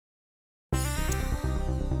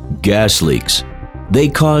gas leaks. They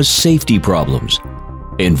cause safety problems,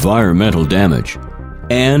 environmental damage,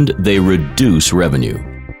 and they reduce revenue.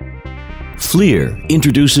 FLIR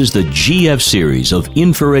introduces the GF-Series of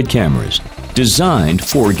infrared cameras designed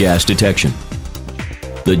for gas detection.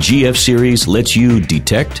 The GF-Series lets you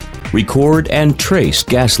detect, record, and trace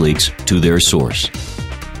gas leaks to their source.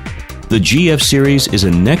 The GF-Series is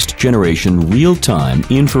a next-generation real-time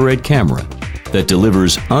infrared camera that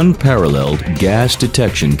delivers unparalleled gas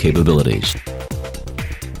detection capabilities.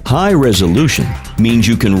 High resolution means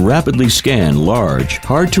you can rapidly scan large,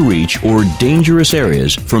 hard-to-reach, or dangerous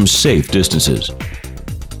areas from safe distances.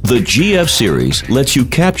 The GF-Series lets you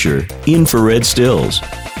capture infrared stills,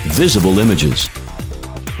 visible images,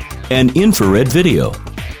 and infrared video,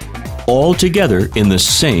 all together in the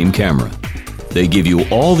same camera. They give you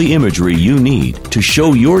all the imagery you need to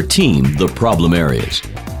show your team the problem areas.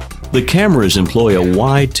 The cameras employ a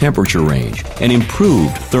wide temperature range and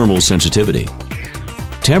improved thermal sensitivity.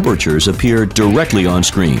 Temperatures appear directly on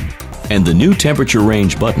screen, and the new temperature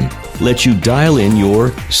range button lets you dial in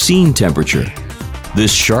your scene temperature.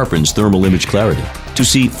 This sharpens thermal image clarity to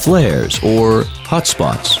see flares or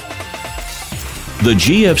hotspots. The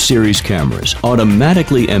GF-Series cameras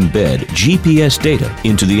automatically embed GPS data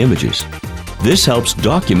into the images. This helps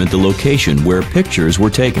document the location where pictures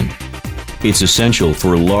were taken. It's essential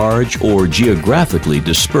for large or geographically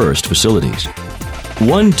dispersed facilities.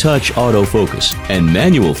 One-touch autofocus and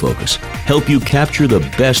manual focus help you capture the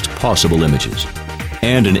best possible images.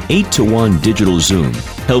 And an 8:1 digital zoom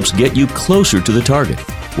helps get you closer to the target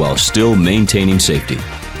while still maintaining safety.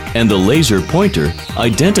 And the laser pointer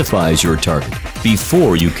identifies your target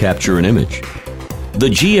before you capture an image. The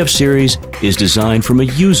GF-Series is designed from a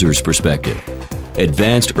user's perspective.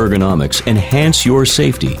 Advanced ergonomics enhance your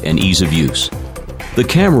safety and ease of use. The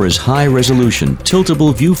camera's high-resolution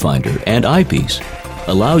tiltable viewfinder and eyepiece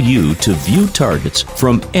allow you to view targets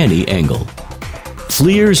from any angle.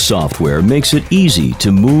 FLIR's software makes it easy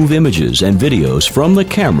to move images and videos from the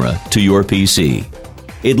camera to your PC.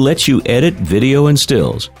 It lets you edit video and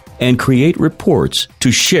stills and create reports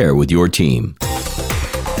to share with your team.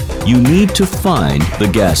 You need to find the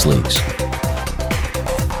gas leaks.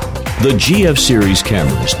 The GF-Series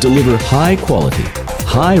cameras deliver high quality,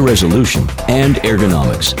 high resolution, and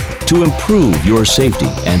ergonomics to improve your safety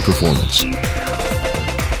and performance.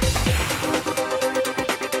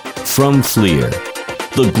 From FLIR,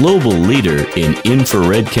 the global leader in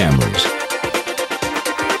infrared cameras.